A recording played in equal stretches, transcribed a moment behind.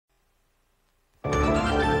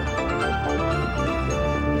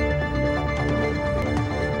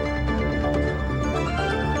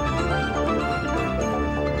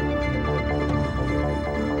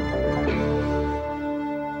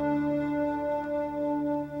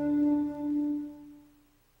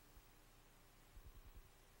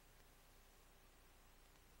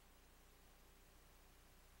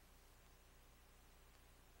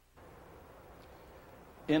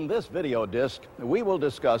In this video disc, we will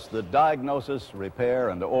discuss the diagnosis,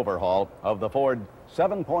 repair, and overhaul of the Ford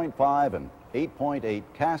 7.5 and 8.8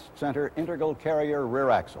 cast center integral carrier rear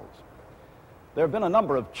axles. There have been a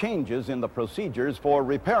number of changes in the procedures for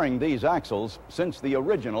repairing these axles since the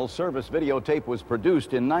original service videotape was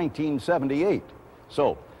produced in 1978.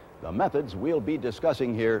 So, the methods we'll be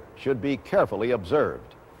discussing here should be carefully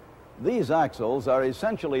observed. These axles are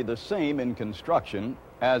essentially the same in construction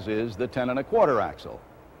as is the 10 1/4 axle,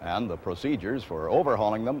 and the procedures for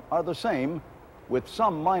overhauling them are the same, with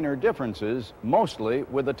some minor differences, mostly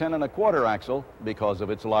with the 10 1/4 axle because of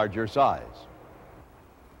its larger size.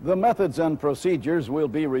 The methods and procedures we'll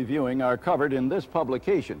be reviewing are covered in this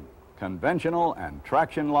publication, Conventional and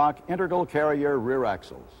Traction Lock Integral Carrier Rear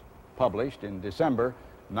Axles, published in December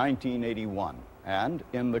 1981, and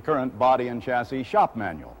in the current Body and Chassis Shop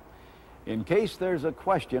Manual. In case there's a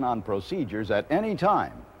question on procedures at any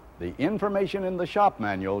time, the information in the shop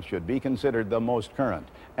manual should be considered the most current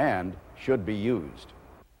and should be used.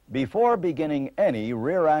 Before beginning any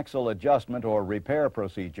rear axle adjustment or repair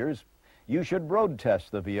procedures, you should road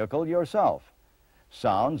test the vehicle yourself.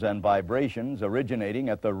 Sounds and vibrations originating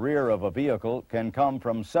at the rear of a vehicle can come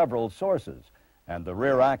from several sources, and the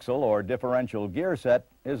rear axle or differential gear set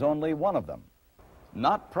is only one of them.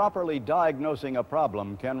 Not properly diagnosing a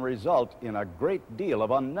problem can result in a great deal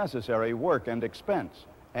of unnecessary work and expense,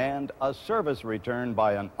 and a service return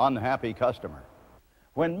by an unhappy customer.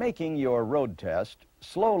 When making your road test,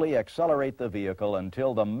 slowly accelerate the vehicle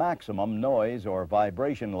until the maximum noise or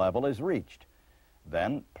vibration level is reached.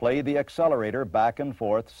 Then play the accelerator back and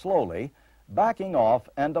forth slowly, backing off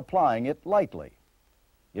and applying it lightly.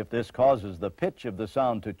 If this causes the pitch of the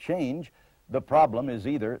sound to change, the problem is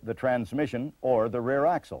either the transmission or the rear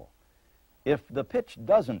axle. If the pitch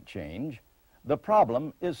doesn't change, the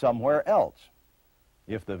problem is somewhere else.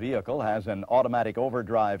 If the vehicle has an automatic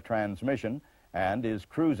overdrive transmission and is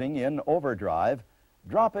cruising in overdrive,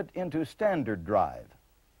 drop it into standard drive.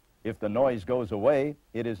 If the noise goes away,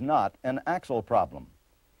 it is not an axle problem.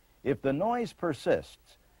 If the noise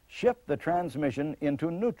persists, shift the transmission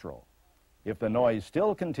into neutral. If the noise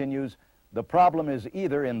still continues, the problem is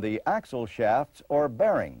either in the axle shafts or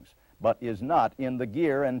bearings, but is not in the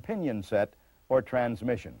gear and pinion set or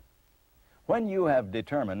transmission. When you have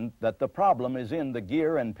determined that the problem is in the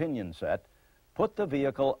gear and pinion set, put the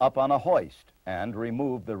vehicle up on a hoist and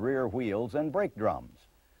remove the rear wheels and brake drums.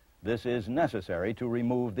 This is necessary to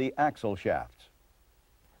remove the axle shafts.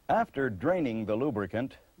 After draining the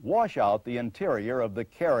lubricant, wash out the interior of the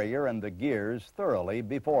carrier and the gears thoroughly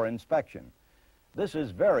before inspection. This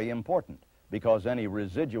is very important because any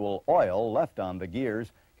residual oil left on the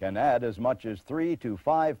gears can add as much as 3 to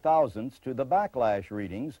 5 thousandths to the backlash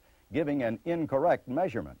readings, giving an incorrect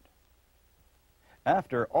measurement.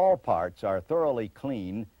 After all parts are thoroughly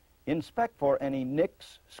clean, inspect for any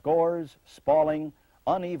nicks, scores, spalling,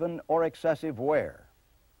 uneven or excessive wear.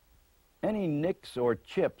 Any nicks or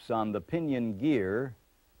chips on the pinion gear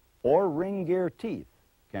or ring gear teeth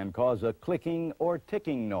can cause a clicking or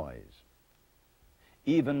ticking noise.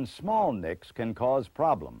 Even small nicks can cause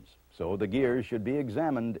problems, so the gears should be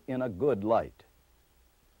examined in a good light.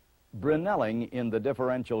 Brinelling in the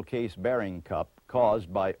differential case bearing cup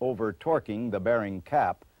caused by over-torquing the bearing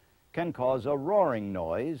cap can cause a roaring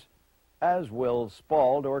noise, as will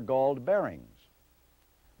spalled or galled bearings.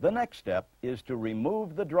 The next step is to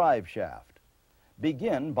remove the drive shaft.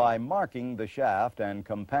 Begin by marking the shaft and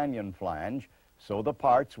companion flange so the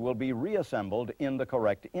parts will be reassembled in the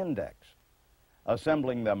correct index.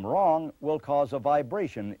 Assembling them wrong will cause a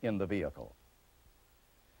vibration in the vehicle.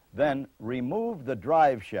 Then remove the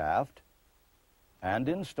drive shaft and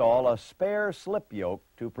install a spare slip yoke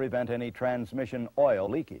to prevent any transmission oil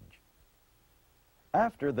leakage.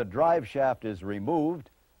 After the drive shaft is removed,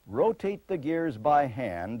 rotate the gears by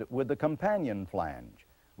hand with the companion flange,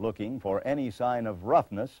 looking for any sign of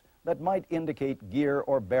roughness that might indicate gear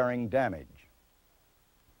or bearing damage.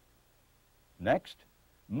 Next,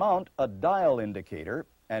 mount a dial indicator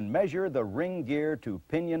and measure the ring gear to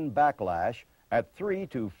pinion backlash at 3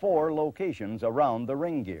 to 4 locations around the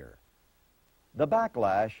ring gear. The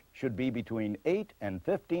backlash should be between 8 and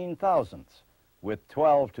 15 thousandths, with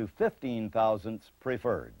 12 to 15 thousandths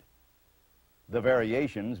preferred. The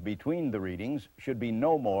variations between the readings should be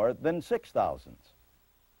no more than 6 thousandths.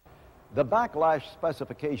 The backlash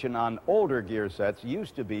specification on older gear sets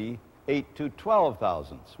used to be 8 to 12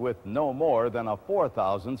 thousandths, with no more than a 4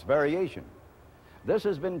 thousandths variation. This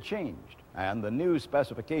has been changed, and the new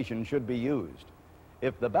specification should be used.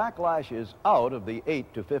 If the backlash is out of the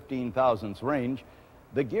 8 to 15 thousandths range,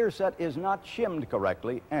 the gear set is not shimmed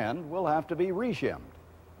correctly and will have to be reshimmed.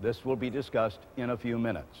 This will be discussed in a few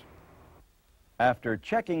minutes. After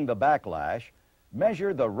checking the backlash,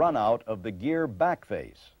 measure the runout of the gear back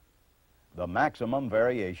face. The maximum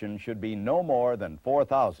variation should be no more than 4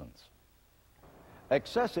 thousandths.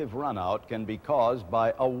 Excessive runout can be caused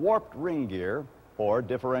by a warped ring gear or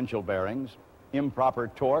differential bearings, improper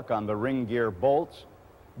torque on the ring gear bolts,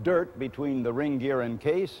 dirt between the ring gear and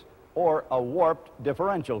case, or a warped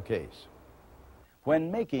differential case.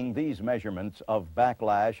 When making these measurements of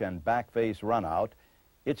backlash and backface runout,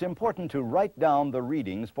 it's important to write down the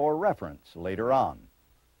readings for reference later on.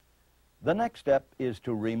 The next step is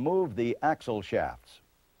to remove the axle shafts.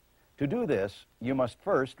 To do this, you must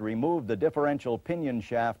first remove the differential pinion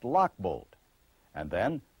shaft lock bolt, and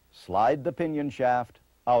then slide the pinion shaft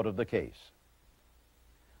out of the case.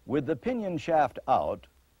 With the pinion shaft out,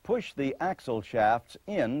 push the axle shafts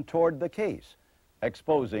in toward the case,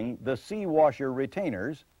 exposing the C-washer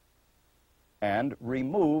retainers, and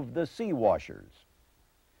remove the C-washers.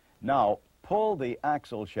 Now, pull the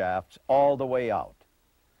axle shafts all the way out.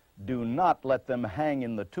 Do not let them hang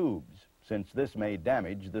in the tubes, since this may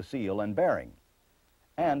damage the seal and bearing.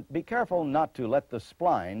 And be careful not to let the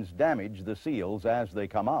splines damage the seals as they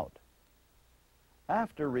come out.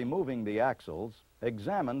 After removing the axles,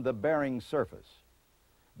 examine the bearing surface.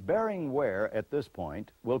 Bearing wear at this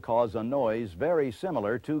point will cause a noise very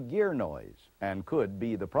similar to gear noise and could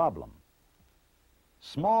be the problem.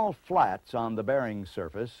 Small flats on the bearing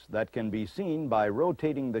surface that can be seen by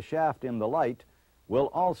rotating the shaft in the light will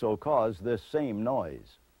also cause this same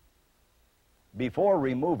noise. Before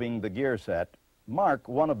removing the gear set, mark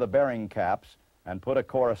one of the bearing caps and put a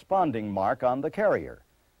corresponding mark on the carrier.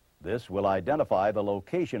 This will identify the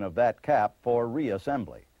location of that cap for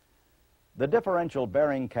reassembly. The differential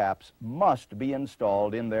bearing caps must be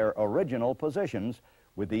installed in their original positions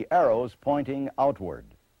with the arrows pointing outward.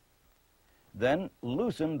 Then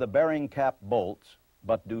loosen the bearing cap bolts,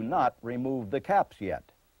 but do not remove the caps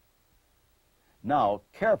yet. Now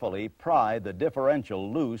carefully pry the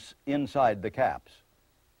differential loose inside the caps.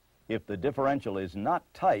 If the differential is not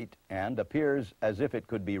tight and appears as if it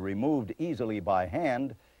could be removed easily by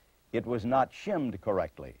hand, it was not shimmed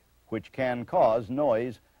correctly, which can cause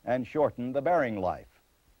noise and shorten the bearing life.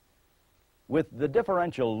 With the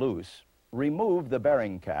differential loose, remove the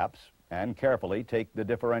bearing caps and carefully take the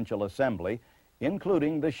differential assembly,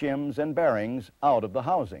 including the shims and bearings, out of the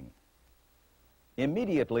housing.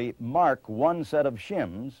 Immediately mark one set of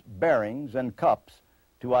shims, bearings, and cups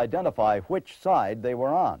to identify which side they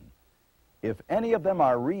were on. If any of them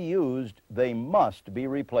are reused, they must be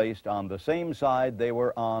replaced on the same side they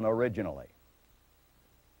were on originally.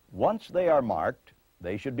 Once they are marked,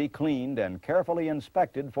 they should be cleaned and carefully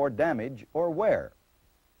inspected for damage or wear.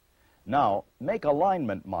 Now, make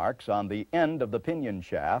alignment marks on the end of the pinion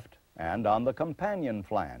shaft and on the companion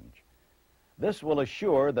flange. This will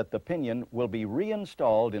assure that the pinion will be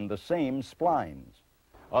reinstalled in the same splines.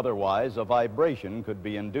 Otherwise, a vibration could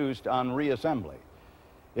be induced on reassembly.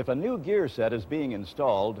 If a new gear set is being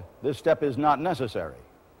installed, this step is not necessary.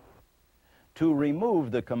 To remove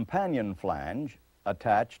the companion flange,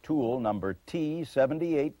 attach tool number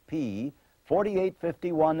T78P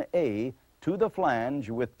 4851A to the flange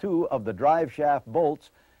with 2 of the drive shaft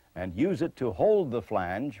bolts and use it to hold the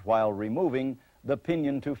flange while removing the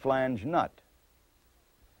pinion to flange nut.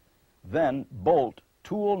 Then bolt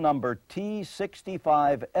tool number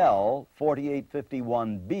T65L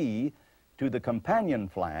 4851B to the companion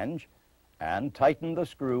flange and tighten the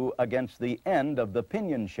screw against the end of the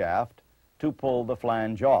pinion shaft to pull the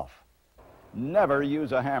flange off. Never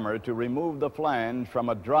use a hammer to remove the flange from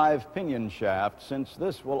a drive pinion shaft, since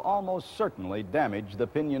this will almost certainly damage the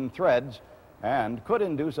pinion threads and could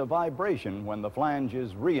induce a vibration when the flange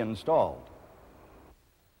is reinstalled.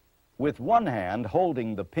 With one hand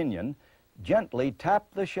holding the pinion, gently tap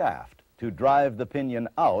the shaft to drive the pinion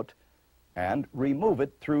out and remove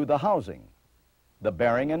it through the housing. The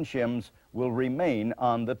bearing and shims will remain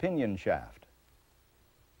on the pinion shaft.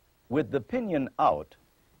 With the pinion out,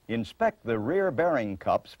 inspect the rear bearing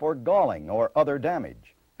cups for galling or other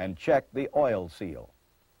damage and check the oil seal.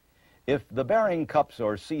 If the bearing cups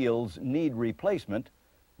or seals need replacement,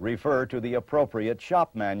 refer to the appropriate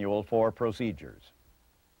shop manual for procedures.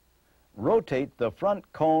 Rotate the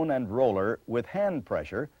front cone and roller with hand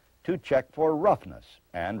pressure to check for roughness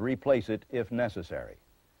and replace it if necessary.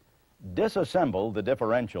 Disassemble the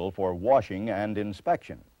differential for washing and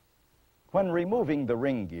inspection. When removing the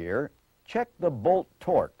ring gear, check the bolt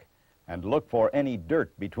torque and look for any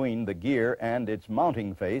dirt between the gear and its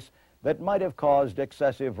mounting face that might have caused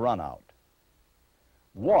excessive runout.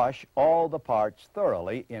 Wash all the parts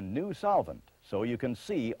thoroughly in new solvent so you can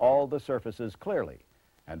see all the surfaces clearly,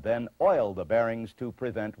 and then oil the bearings to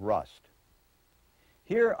prevent rust.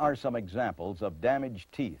 Here are some examples of damaged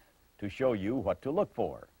teeth to show you what to look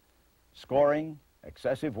for: scoring,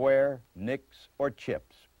 excessive wear, nicks, or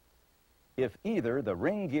chips. If either the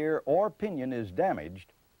ring gear or pinion is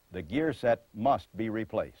damaged, the gear set must be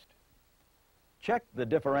replaced. Check the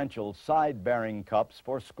differential side bearing cups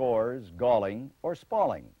for scores, galling, or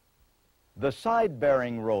spalling. The side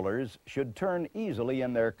bearing rollers should turn easily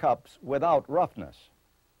in their cups without roughness,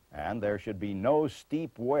 and there should be no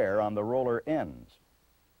steep wear on the roller ends.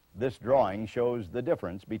 This drawing shows the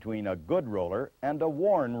difference between a good roller and a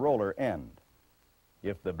worn roller end.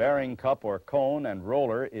 If the bearing cup or cone and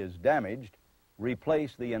roller is damaged,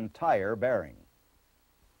 replace the entire bearing.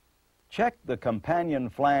 Check the companion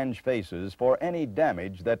flange faces for any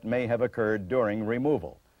damage that may have occurred during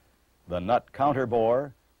removal. The nut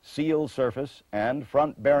counterbore, seal surface, and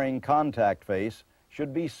front bearing contact face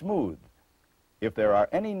should be smooth. If there are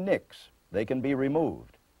any nicks, they can be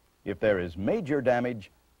removed. If there is major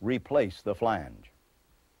damage, replace the flange.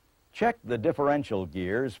 Check the differential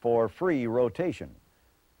gears for free rotation.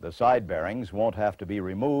 The side bearings won't have to be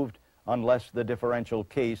removed unless the differential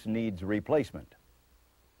case needs replacement.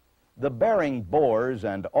 The bearing bores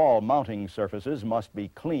and all mounting surfaces must be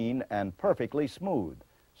clean and perfectly smooth,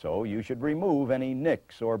 so you should remove any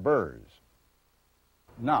nicks or burrs.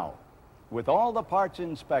 Now, with all the parts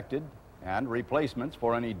inspected and replacements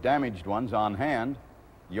for any damaged ones on hand,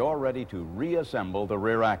 you're ready to reassemble the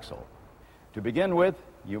rear axle. To begin with,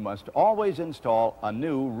 you must always install a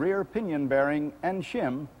new rear pinion bearing and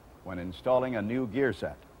shim when installing a new gear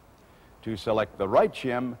set. To select the right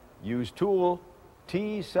shim, use tool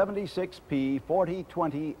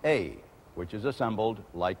T76P4020A, which is assembled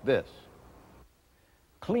like this.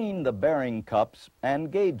 Clean the bearing cups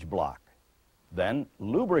and gauge block. Then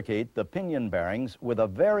lubricate the pinion bearings with a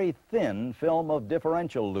very thin film of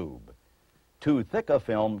differential lube. Too thick a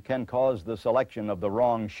film can cause the selection of the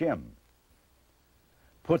wrong shim.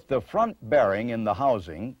 Put the front bearing in the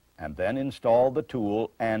housing and then install the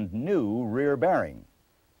tool and new rear bearing.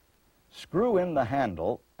 Screw in the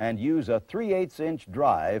handle and use a 3/8-inch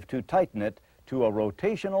drive to tighten it to a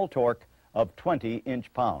rotational torque of 20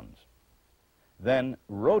 inch-pounds. Then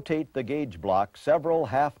rotate the gauge block several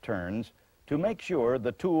half turns to make sure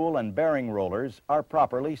the tool and bearing rollers are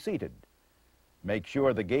properly seated. Make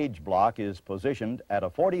sure the gauge block is positioned at a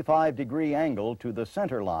 45-degree angle to the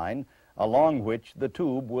center line along which the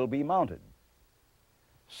tube will be mounted.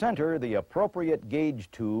 Center the appropriate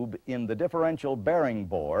gauge tube in the differential bearing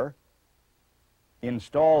bore,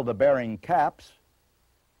 install the bearing caps,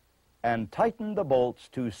 and tighten the bolts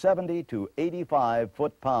to 70 to 85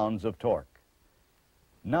 foot-pounds of torque.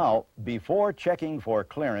 Now, before checking for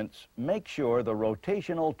clearance, make sure the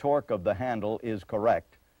rotational torque of the handle is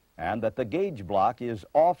correct and that the gauge block is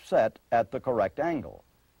offset at the correct angle.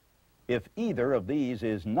 If either of these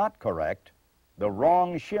is not correct, the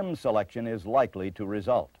wrong shim selection is likely to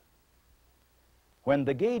result. When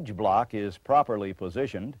the gauge block is properly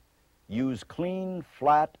positioned, use clean,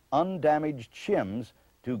 flat, undamaged shims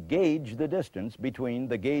to gauge the distance between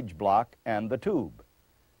the gauge block and the tube.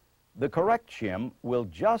 The correct shim will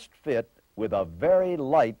just fit with a very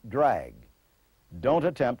light drag. Don't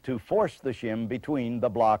attempt to force the shim between the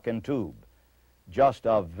block and tube. Just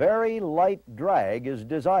a very light drag is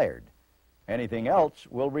desired. Anything else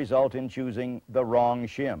will result in choosing the wrong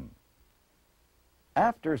shim.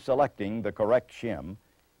 After selecting the correct shim,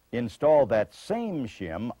 install that same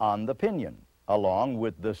shim on the pinion, along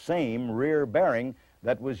with the same rear bearing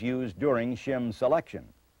that was used during shim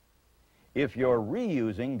selection. If you're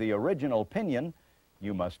reusing the original pinion,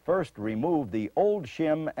 you must first remove the old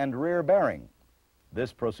shim and rear bearing.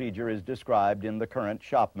 This procedure is described in the current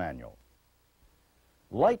shop manual.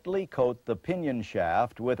 Lightly coat the pinion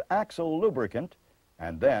shaft with axle lubricant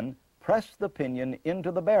and then press the pinion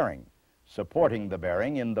into the bearing, supporting the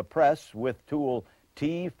bearing in the press with tool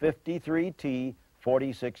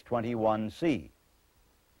T53T4621C.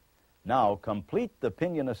 Now complete the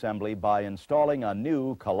pinion assembly by installing a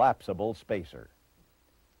new collapsible spacer.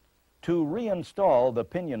 To reinstall the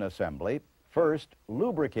pinion assembly, first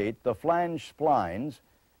lubricate the flange splines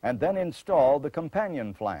and then install the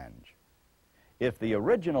companion flange. If the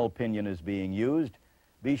original pinion is being used,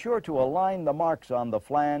 be sure to align the marks on the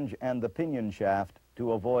flange and the pinion shaft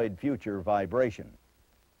to avoid future vibration.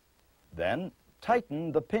 Then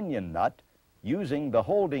tighten the pinion nut using the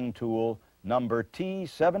holding tool number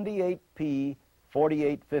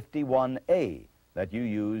T78P4851A that you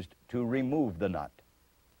used to remove the nut.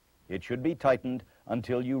 It should be tightened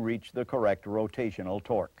until you reach the correct rotational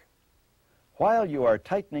torque. While you are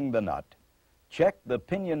tightening the nut, Check the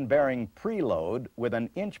pinion bearing preload with an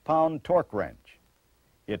inch-pound torque wrench.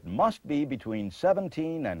 It must be between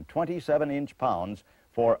 17 and 27 inch-pounds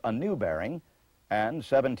for a new bearing and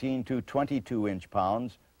 17 to 22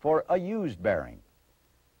 inch-pounds for a used bearing.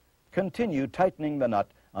 Continue tightening the nut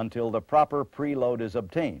until the proper preload is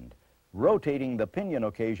obtained, rotating the pinion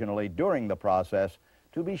occasionally during the process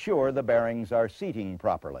to be sure the bearings are seating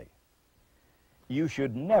properly. You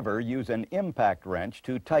should never use an impact wrench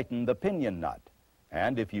to tighten the pinion nut,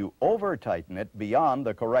 and if you over-tighten it beyond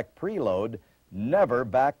the correct preload, never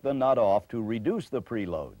back the nut off to reduce the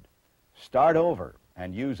preload. Start over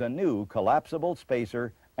and use a new collapsible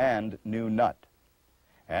spacer and new nut.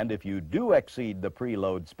 And if you do exceed the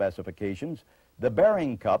preload specifications, the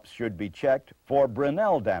bearing cups should be checked for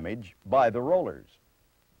Brinell damage by the rollers.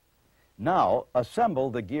 Now, assemble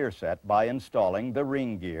the gear set by installing the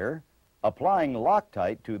ring gear, applying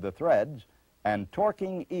Loctite to the threads, and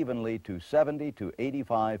torquing evenly to 70 to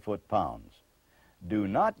 85 foot-pounds. Do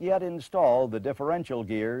not yet install the differential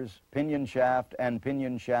gears, pinion shaft, and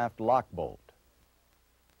pinion shaft lock bolt.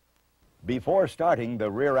 Before starting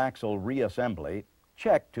the rear axle reassembly,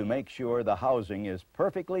 check to make sure the housing is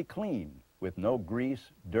perfectly clean with no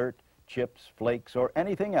grease, dirt, chips, flakes, or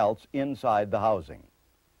anything else inside the housing.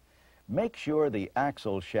 Make sure the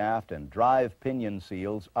axle shaft and drive pinion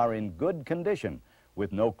seals are in good condition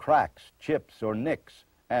with no cracks, chips, or nicks,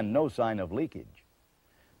 and no sign of leakage.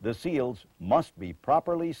 The seals must be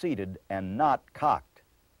properly seated and not cocked.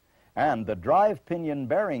 And the drive pinion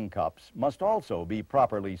bearing cups must also be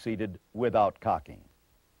properly seated without cocking.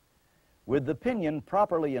 With the pinion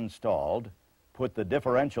properly installed, put the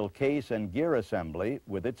differential case and gear assembly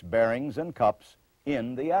with its bearings and cups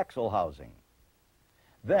in the axle housing.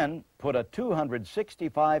 Then put a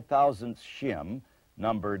 265 thousandths shim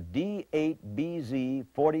number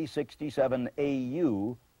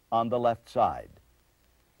D8BZ4067AU on the left side.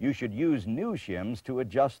 You should use new shims to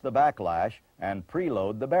adjust the backlash and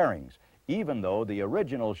preload the bearings, even though the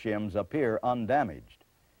original shims appear undamaged.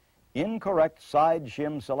 Incorrect side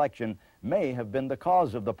shim selection may have been the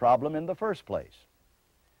cause of the problem in the first place.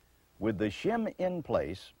 With the shim in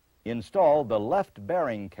place, install the left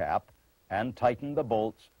bearing cap and tighten the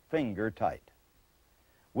bolts finger tight.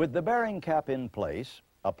 With the bearing cap in place,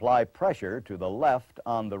 apply pressure to the left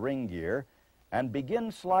on the ring gear and begin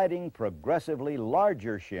sliding progressively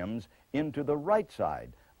larger shims into the right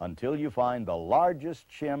side until you find the largest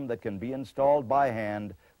shim that can be installed by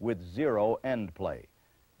hand with zero end play.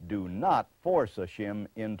 Do not force a shim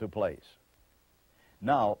into place.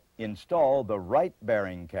 Now, install the right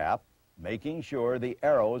bearing cap, making sure the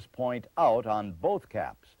arrows point out on both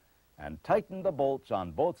caps, and tighten the bolts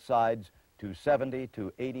on both sides to 70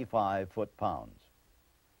 to 85 foot-pounds.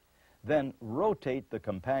 Then rotate the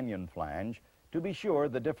companion flange to be sure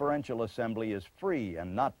the differential assembly is free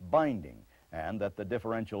and not binding, and that the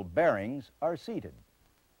differential bearings are seated.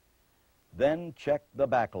 Then check the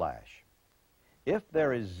backlash. If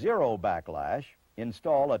there is zero backlash,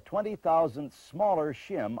 install a 20 thousandths smaller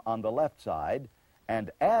shim on the left side and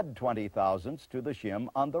add 20 thousandths to the shim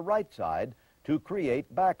on the right side to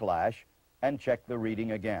create backlash, and check the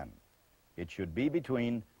reading again. It should be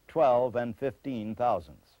between 12 and 15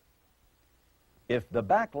 thousandths. If the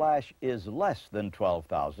backlash is less than 12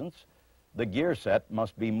 thousandths, the gear set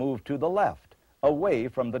must be moved to the left, away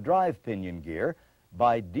from the drive pinion gear,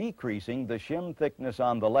 by decreasing the shim thickness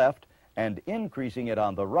on the left and increasing it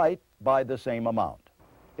on the right by the same amount.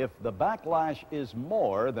 If the backlash is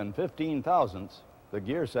more than 15 thousandths, the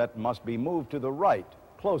gear set must be moved to the right,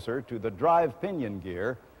 closer to the drive pinion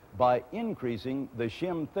gear, by increasing the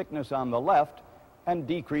shim thickness on the left and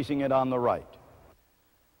decreasing it on the right.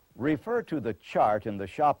 Refer to the chart in the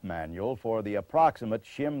shop manual for the approximate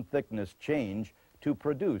shim thickness change to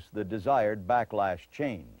produce the desired backlash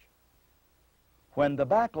change. When the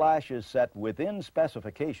backlash is set within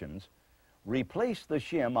specifications, replace the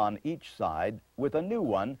shim on each side with a new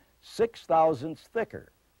one 6 thousandths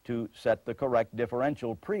thicker to set the correct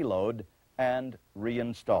differential preload and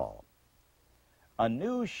reinstall. A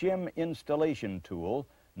new shim installation tool,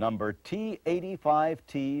 number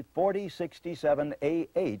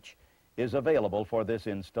T85T4067AH, is available for this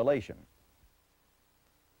installation.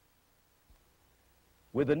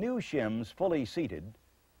 With the new shims fully seated,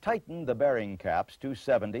 tighten the bearing caps to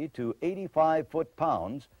 70 to 85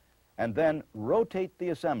 foot-pounds and then rotate the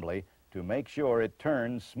assembly to make sure it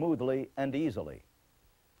turns smoothly and easily.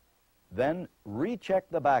 Then recheck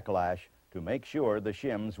the backlash to make sure the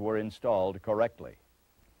shims were installed correctly.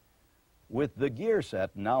 With the gear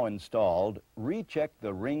set now installed, recheck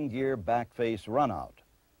the ring gear back face runout.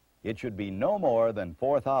 It should be no more than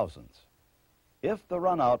 4 thousandths. If the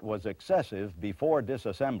runout was excessive before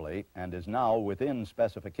disassembly and is now within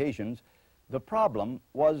specifications, the problem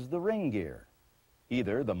was the ring gear.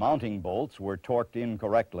 Either the mounting bolts were torqued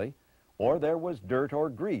incorrectly, or there was dirt or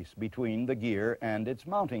grease between the gear and its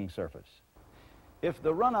mounting surface. If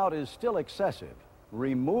the runout is still excessive,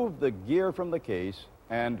 remove the gear from the case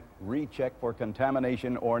and recheck for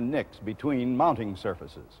contamination or nicks between mounting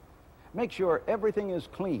surfaces. Make sure everything is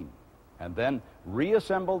clean, and then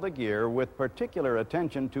reassemble the gear with particular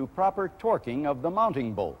attention to proper torquing of the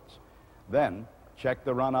mounting bolts. Then check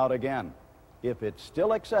the runout again. If it's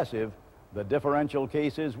still excessive, the differential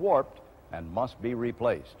case is warped and must be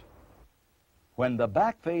replaced. When the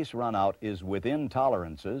back face runout is within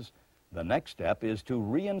tolerances, the next step is to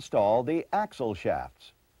reinstall the axle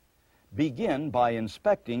shafts. Begin by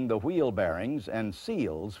inspecting the wheel bearings and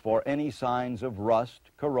seals for any signs of rust,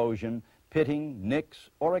 corrosion, pitting, nicks,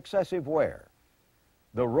 or excessive wear.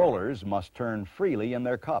 The rollers must turn freely in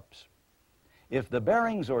their cups. If the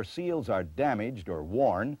bearings or seals are damaged or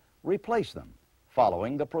worn, replace them,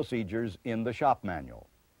 following the procedures in the shop manual.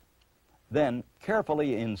 Then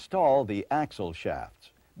carefully install the axle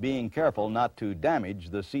shafts, being careful not to damage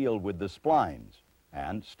the seal with the splines,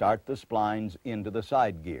 and start the splines into the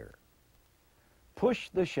side gear. Push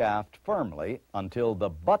the shaft firmly until the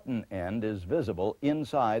button end is visible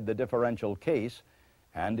inside the differential case,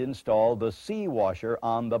 and install the C washer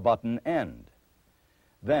on the button end.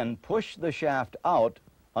 Then push the shaft out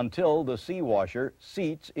until the C washer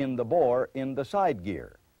seats in the bore in the side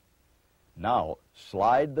gear. Now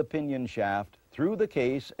slide the pinion shaft through the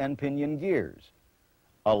case and pinion gears.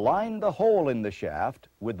 Align the hole in the shaft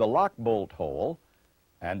with the lock bolt hole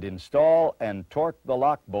and install and torque the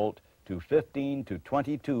lock bolt to 15 to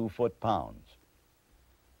 22 foot-pounds.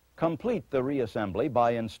 Complete the reassembly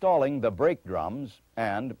by installing the brake drums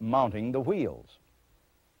and mounting the wheels.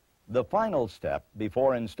 The final step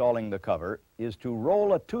before installing the cover is to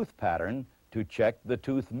roll a tooth pattern to check the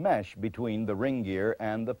tooth mesh between the ring gear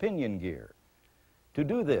and the pinion gear. To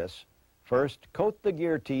do this, first coat the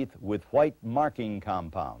gear teeth with white marking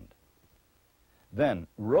compound. Then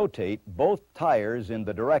rotate both tires in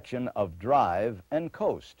the direction of drive and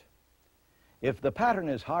coast. If the pattern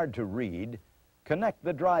is hard to read, connect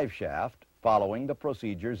the drive shaft, following the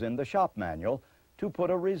procedures in the shop manual, to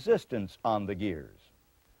put a resistance on the gears.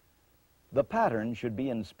 The pattern should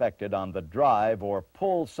be inspected on the drive or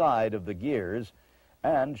pull side of the gears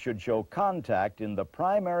and should show contact in the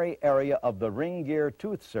primary area of the ring gear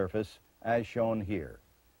tooth surface as shown here.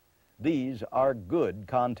 These are good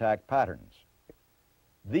contact patterns.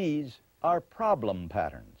 These are problem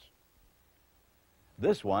patterns.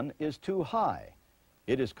 This one is too high.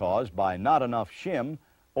 It is caused by not enough shim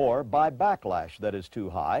or by backlash that is too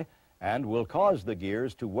high and will cause the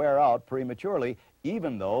gears to wear out prematurely,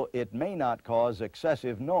 even though it may not cause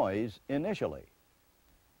excessive noise initially.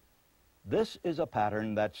 This is a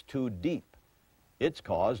pattern that's too deep. It's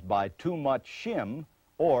caused by too much shim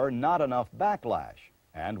or not enough backlash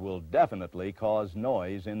and will definitely cause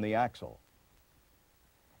noise in the axle.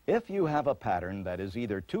 If you have a pattern that is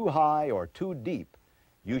either too high or too deep,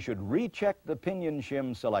 you should recheck the pinion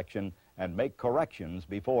shim selection and make corrections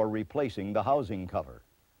before replacing the housing cover.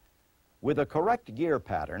 With a correct gear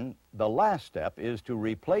pattern, the last step is to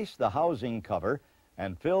replace the housing cover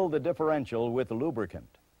and fill the differential with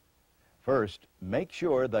lubricant. First, make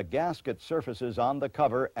sure the gasket surfaces on the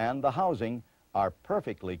cover and the housing are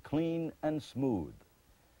perfectly clean and smooth.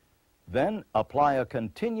 Then apply a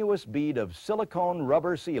continuous bead of silicone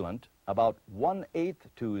rubber sealant about 1/8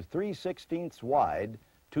 to 3/16 wide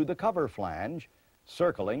to the cover flange,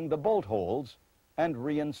 circling the bolt holes, and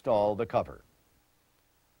reinstall the cover.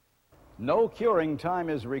 No curing time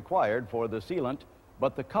is required for the sealant,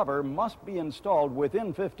 but the cover must be installed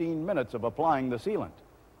within 15 minutes of applying the sealant.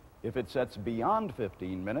 If it sets beyond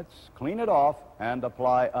 15 minutes, clean it off and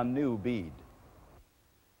apply a new bead.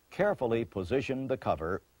 Carefully position the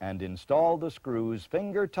cover and install the screws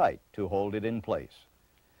finger tight to hold it in place.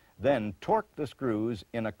 Then torque the screws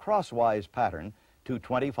in a crosswise pattern to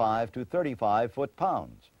 25 to 35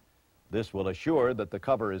 foot-pounds. This will assure that the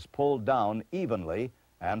cover is pulled down evenly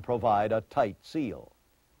and provide a tight seal.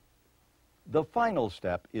 The final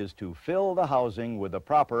step is to fill the housing with the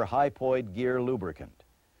proper hypoid gear lubricant.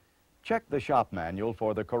 Check the shop manual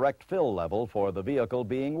for the correct fill level for the vehicle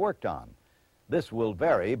being worked on. This will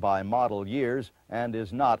vary by model years and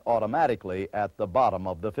is not automatically at the bottom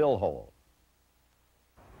of the fill hole.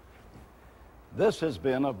 This has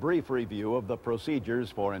been a brief review of the procedures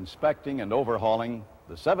for inspecting and overhauling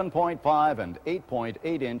the 7.5 and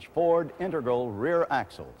 8.8-inch Ford integral rear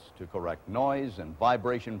axles to correct noise and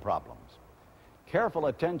vibration problems. Careful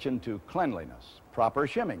attention to cleanliness, proper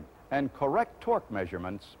shimming, and correct torque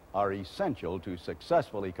measurements are essential to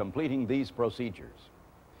successfully completing these procedures.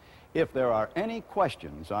 If there are any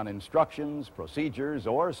questions on instructions, procedures,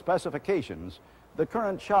 or specifications, the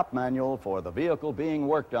current shop manual for the vehicle being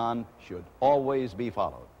worked on should always be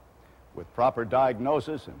followed. With proper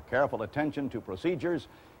diagnosis and careful attention to procedures,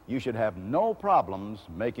 you should have no problems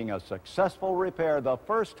making a successful repair the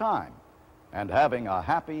first time and having a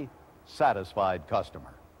happy, satisfied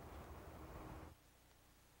customer.